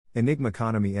Enigma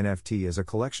Economy NFT is a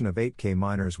collection of 8K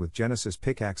miners with Genesis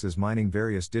pickaxes mining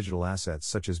various digital assets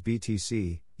such as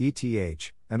BTC,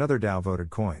 ETH, and other DAO-voted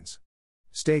coins.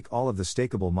 Stake all of the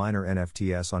stakeable miner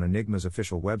NFTs on Enigma's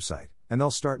official website, and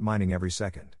they'll start mining every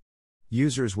second.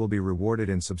 Users will be rewarded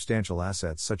in substantial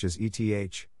assets such as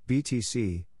ETH,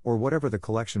 BTC, or whatever the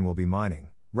collection will be mining,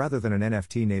 rather than an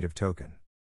NFT native token.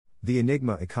 The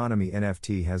Enigma Economy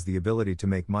NFT has the ability to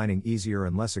make mining easier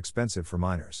and less expensive for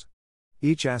miners.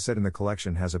 Each asset in the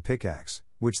collection has a pickaxe,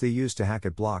 which they use to hack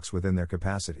at blocks within their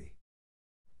capacity.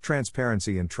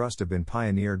 Transparency and trust have been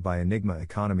pioneered by Enigma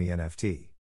Economy NFT.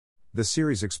 The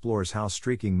series explores how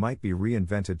streaking might be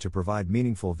reinvented to provide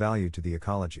meaningful value to the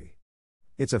ecology.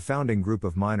 It's a founding group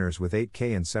of miners with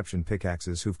 8K inception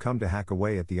pickaxes who've come to hack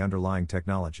away at the underlying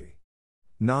technology.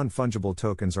 Non-fungible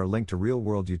tokens are linked to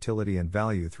real-world utility and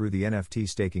value through the NFT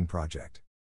staking project.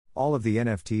 All of the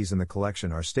NFTs in the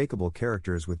collection are stakeable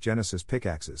characters with Genesis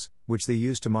pickaxes, which they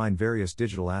use to mine various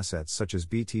digital assets such as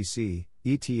BTC,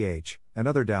 ETH, and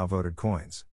other DAO-voted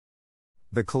coins.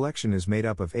 The collection is made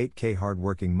up of 8K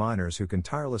hardworking miners who can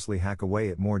tirelessly hack away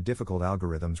at more difficult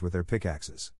algorithms with their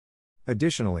pickaxes.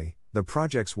 Additionally, the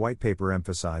project's white paper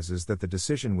emphasizes that the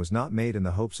decision was not made in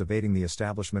the hopes of aiding the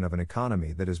establishment of an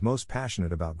economy that is most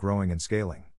passionate about growing and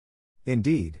scaling.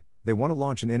 Indeed, they want to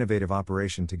launch an innovative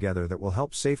operation together that will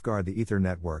help safeguard the Ether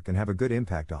network and have a good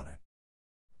impact on it.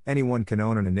 Anyone can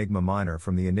own an Enigma miner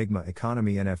from the Enigma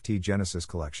Economy NFT Genesis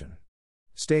collection.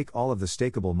 Stake all of the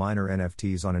stakeable miner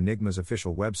NFTs on Enigma's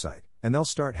official website, and they'll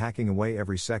start hacking away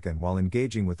every second while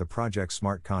engaging with the project's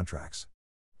smart contracts.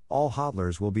 All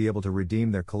hodlers will be able to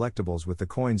redeem their collectibles with the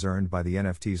coins earned by the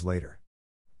NFTs later.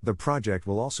 The project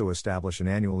will also establish an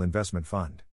annual investment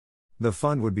fund. The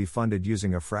fund would be funded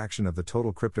using a fraction of the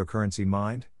total cryptocurrency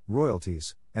mined,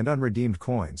 royalties, and unredeemed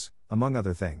coins, among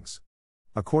other things.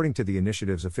 According to the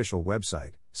initiative's official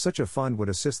website, such a fund would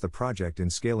assist the project in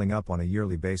scaling up on a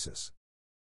yearly basis.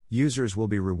 Users will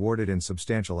be rewarded in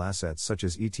substantial assets such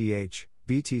as ETH,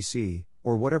 BTC,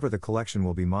 or whatever the collection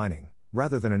will be mining,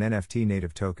 rather than an NFT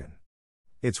native token.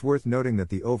 It's worth noting that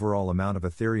the overall amount of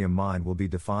Ethereum mined will be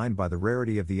defined by the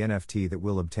rarity of the NFT that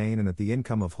will obtain and that the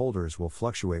income of holders will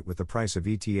fluctuate with the price of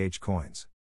ETH coins.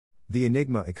 The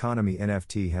Enigma Economy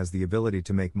NFT has the ability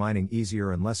to make mining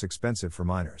easier and less expensive for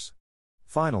miners.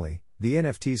 Finally, the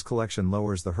NFT's collection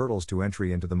lowers the hurdles to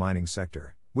entry into the mining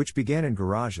sector, which began in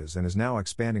garages and is now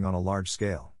expanding on a large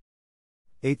scale.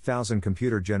 8,000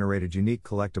 computer-generated unique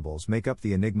collectibles make up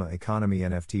the Enigma Economy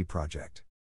NFT project.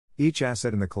 Each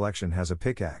asset in the collection has a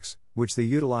pickaxe, which they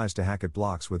utilize to hack at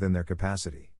blocks within their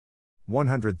capacity.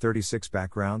 136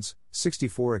 backgrounds,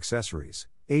 64 accessories,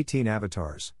 18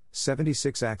 avatars,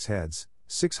 76 axe heads,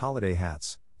 6 holiday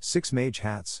hats, 6 mage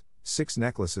hats, 6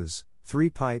 necklaces,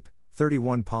 3 pipe,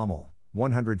 31 pommel,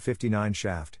 159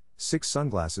 shaft, 6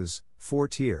 sunglasses, 4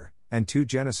 tier, and 2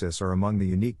 Genesis are among the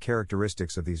unique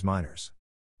characteristics of these miners.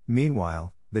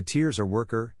 Meanwhile, the tiers are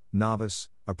worker, novice,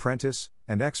 apprentice,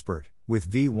 and expert, with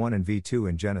V1 and V2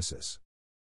 in Genesis.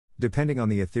 Depending on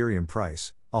the Ethereum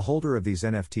price, a holder of these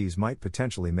NFTs might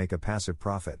potentially make a passive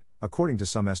profit, according to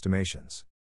some estimations.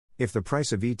 If the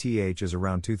price of ETH is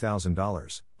around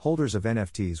 $2,000, holders of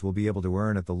NFTs will be able to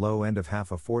earn at the low end of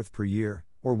half a fourth per year,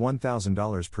 or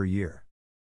 $1,000 per year.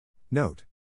 Note: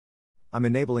 I'm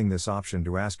enabling this option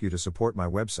to ask you to support my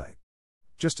website.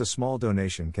 Just a small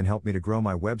donation can help me to grow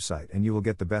my website and you will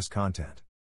get the best content.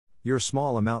 Your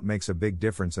small amount makes a big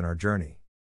difference in our journey.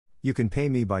 You can pay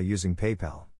me by using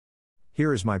PayPal.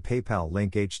 Here is my PayPal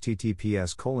link: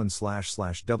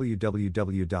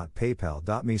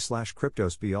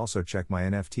 https://www.paypal.me/cryptosp. Also check my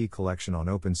NFT collection on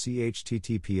OpenSea: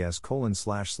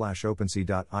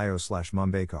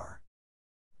 https://opensea.io/mumbekar.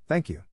 Thank you.